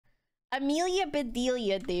Amelia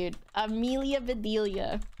Bedelia, dude. Amelia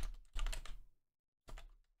Bedelia.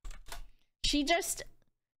 She just...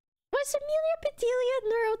 Was Amelia Bedelia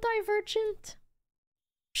neurodivergent?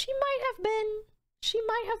 She might have been. She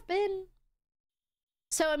might have been.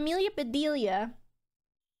 So Amelia Bedelia...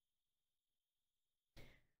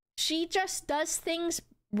 She just does things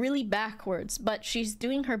really backwards, but she's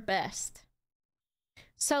doing her best.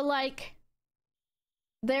 So, like...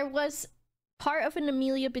 There was part of an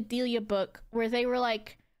Amelia Bedelia book where they were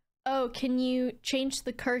like, oh, can you change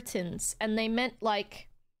the curtains? And they meant, like,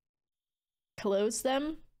 close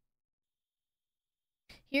them.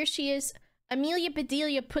 Here she is. Amelia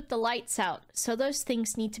Bedelia put the lights out, so those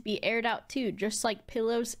things need to be aired out too, just like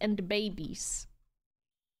pillows and babies.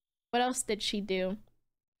 What else did she do?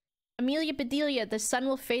 Amelia Bedelia, the sun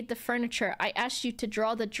will fade the furniture. I asked you to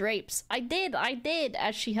draw the drapes. I did,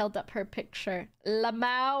 as she held up her picture.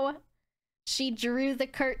 Lamau. She drew the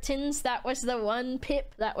curtains. That was the one,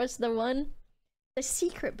 Pip. That was the one. The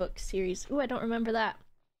Secret Book series. Ooh, I don't remember that.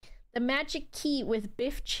 The Magic Key with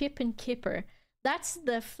Biff, Chip, and Kipper. That's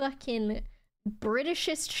the fucking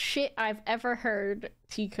Britishest shit I've ever heard,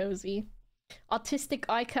 T-Cozy. Autistic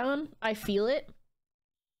icon. I feel it.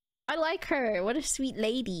 I like her. What a sweet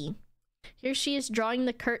lady. Here she is drawing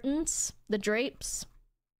the curtains, the drapes.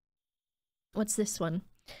 What's this one?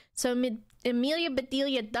 So Amelia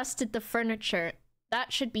Bedelia dusted the furniture.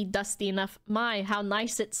 That should be dusty enough. My, how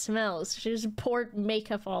nice it smells. She just poured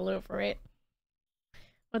makeup all over it.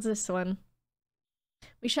 What's this one?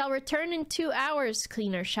 We shall return in 2 hours,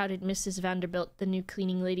 cleaner, shouted Mrs. Vanderbilt, the new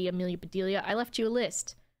cleaning lady Amelia Bedelia. I left you a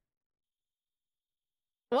list.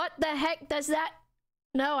 What the heck does that...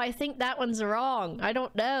 No, I think that one's wrong. I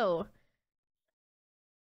don't know.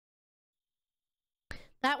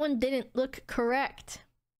 That one didn't look correct.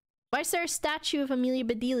 Why is there a statue of Amelia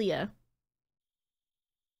Bedelia?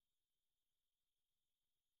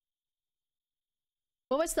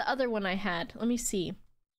 What was the other one I had? Let me see.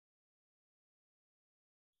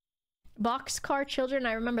 Boxcar Children,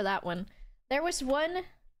 I remember that one. There was one...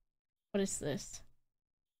 What is this?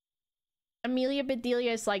 Amelia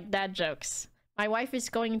Bedelia is like dad jokes. My wife is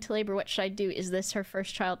going into labor. What should I do? Is this her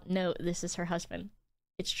first child? No, this is her husband.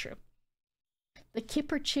 It's true. The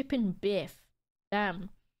Kipper, Chip, and Biff. Damn.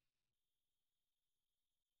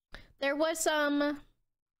 There was,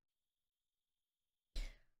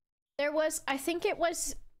 I think it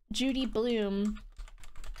was Judy Blume.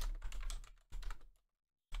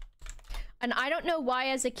 And I don't know why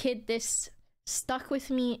as a kid this stuck with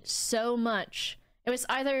me so much. It was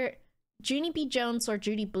either Junie B. Jones or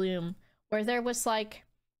Judy Blume, where there was like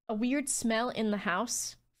a weird smell in the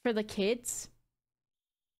house for the kids.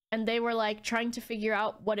 And they were like trying to figure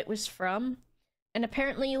out what it was from. And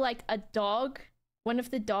apparently like a dog, one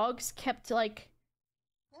of the dogs kept like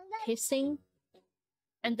pissing.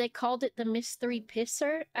 And they called it the mystery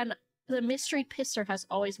pisser. And the mystery pisser has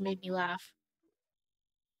always made me laugh.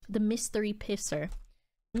 The mystery pisser.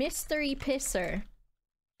 Mystery pisser.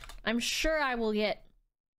 I'm sure I will get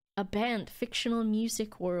a band. Fictional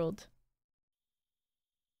music world.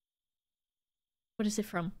 What is it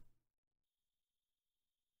from?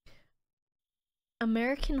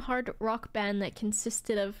 American hard rock band that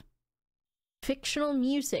consisted of fictional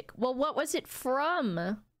music. Well, what was it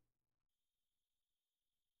from?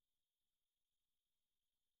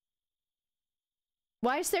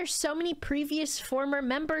 Why is there so many previous former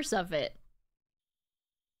members of it?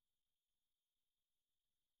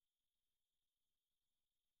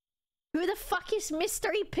 Who the fuck is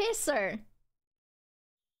Mystery Pisser?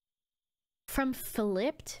 From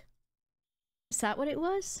Flipped? Is that what it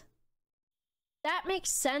was? That makes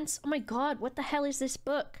sense. Oh my god, what the hell is this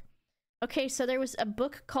book? Okay, so there was a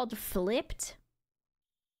book called Flipped.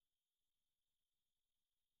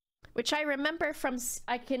 Which I remember from...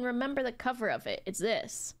 I can remember the cover of it. It's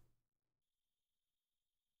this.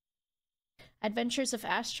 Adventures of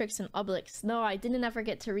Asterix and Obelix. No, I didn't ever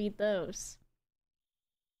get to read those.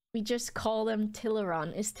 We just call them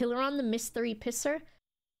Tileron. Is Tileron the mystery pisser?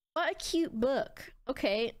 What a cute book.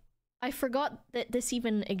 Okay, I forgot that this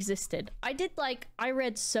even existed. I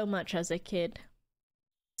read so much as a kid.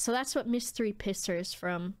 So that's what Mystery Pisser is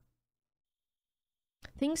from.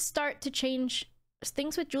 Things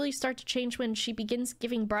with Julie start to change when she begins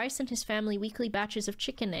giving Bryce and his family weekly batches of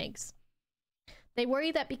chicken eggs. They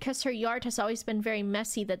worry that because her yard has always been very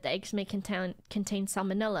messy that the eggs may contain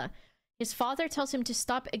salmonella. His father tells him to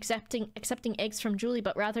stop accepting eggs from Julie,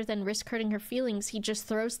 but rather than risk hurting her feelings, he just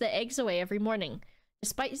throws the eggs away every morning.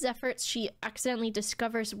 Despite his efforts, she accidentally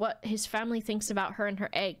discovers what his family thinks about her and her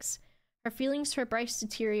eggs. Her feelings for Bryce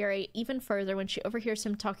deteriorate even further when she overhears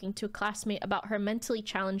him talking to a classmate about her mentally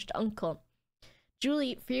challenged uncle.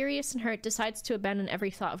 Julie, furious and hurt, decides to abandon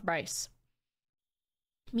every thought of Bryce.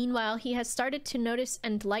 Meanwhile, he has started to notice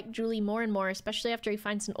and like Julie more and more, especially after he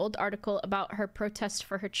finds an old article about her protest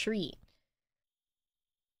for her tree.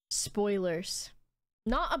 Spoilers.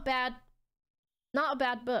 Not a bad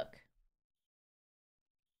book.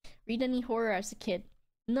 Read any horror as a kid?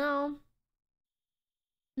 No.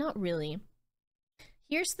 Not really.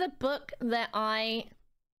 Here's the book that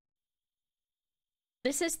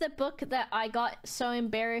This is the book that I got so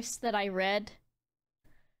embarrassed that I read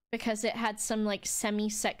because it had some like sexy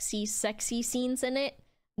scenes in it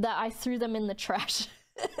that I threw them in the trash.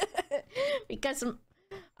 Because,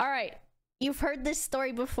 alright, you've heard this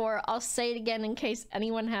story before. I'll say it again in case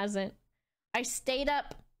anyone hasn't. I stayed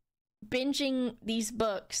up binging these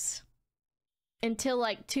books until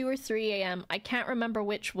like 2 or 3 a.m. I can't remember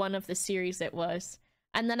which one of the series it was.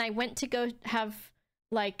 And then I went to go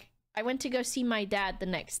see my dad the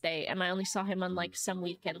next day, and I only saw him on like some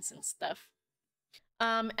weekends and stuff.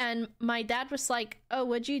 And my dad was like, "Oh,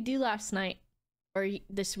 what'd you do last night or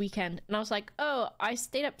this weekend?" And I was like, "Oh, I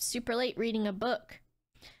stayed up super late reading a book."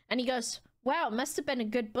 And he goes, "Wow, it must have been a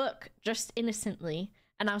good book," just innocently.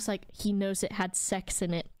 And I was like, he knows it had sex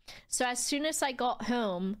in it. So as soon as I got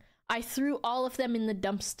home, I threw all of them in the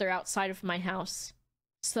dumpster outside of my house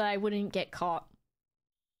so that I wouldn't get caught.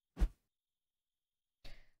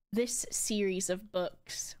 This series of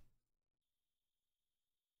books.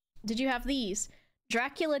 Did you have these?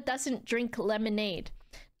 Dracula doesn't drink lemonade.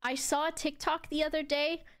 I saw a TikTok the other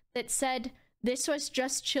day that said this was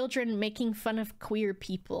just children making fun of queer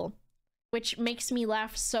people, which makes me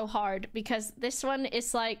laugh so hard because this one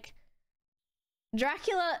is like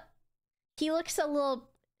Dracula, he looks a little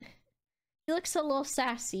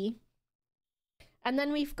sassy. And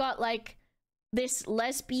then we've got like this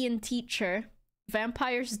lesbian teacher.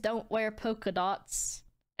 Vampires don't wear polka dots,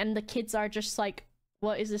 and the kids are just like,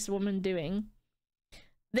 what is this woman doing?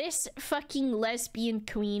 This fucking lesbian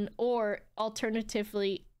queen, or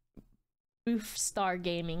alternatively, Boof Star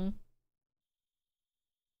Gaming.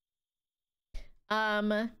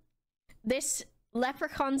 This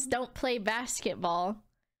leprechauns don't play basketball.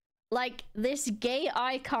 Like, this gay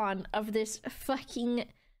icon of this fucking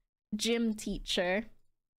gym teacher.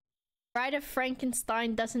 Bride of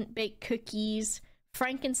Frankenstein doesn't bake cookies.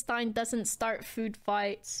 Frankenstein doesn't start food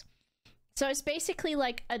fights. So it's basically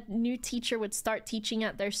like a new teacher would start teaching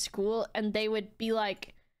at their school, and they would be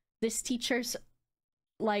like, this teacher's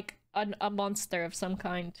like a monster of some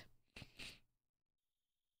kind.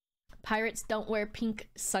 Pirates don't wear pink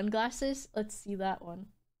sunglasses. Let's see that one.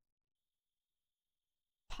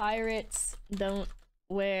 Pirates don't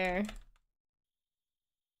wear...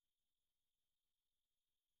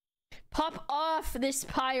 Pop off this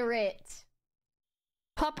pirate!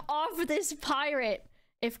 Pop off this pirate!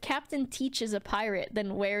 If Captain Teach is a pirate,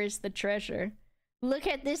 then where is the treasure? Look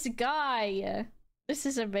at this guy! This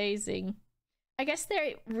is amazing. I guess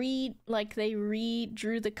they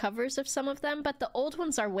redrew the covers of some of them, but the old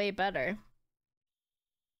ones are way better.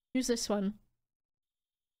 Who's this one?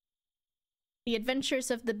 The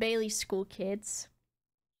Adventures of the Bailey School Kids.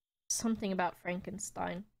 Something about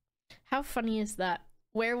Frankenstein. How funny is that?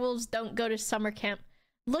 Werewolves don't go to summer camp.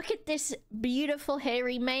 Look at this beautiful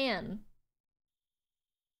hairy man.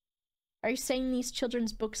 Are you saying these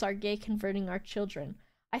children's books are gay converting our children?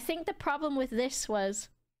 I think the problem with this was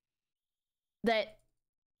that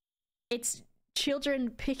it's children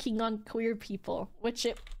picking on queer people, which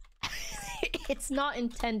it's not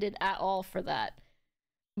intended at all for that.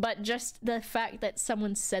 But just the fact that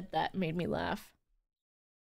someone said that made me laugh.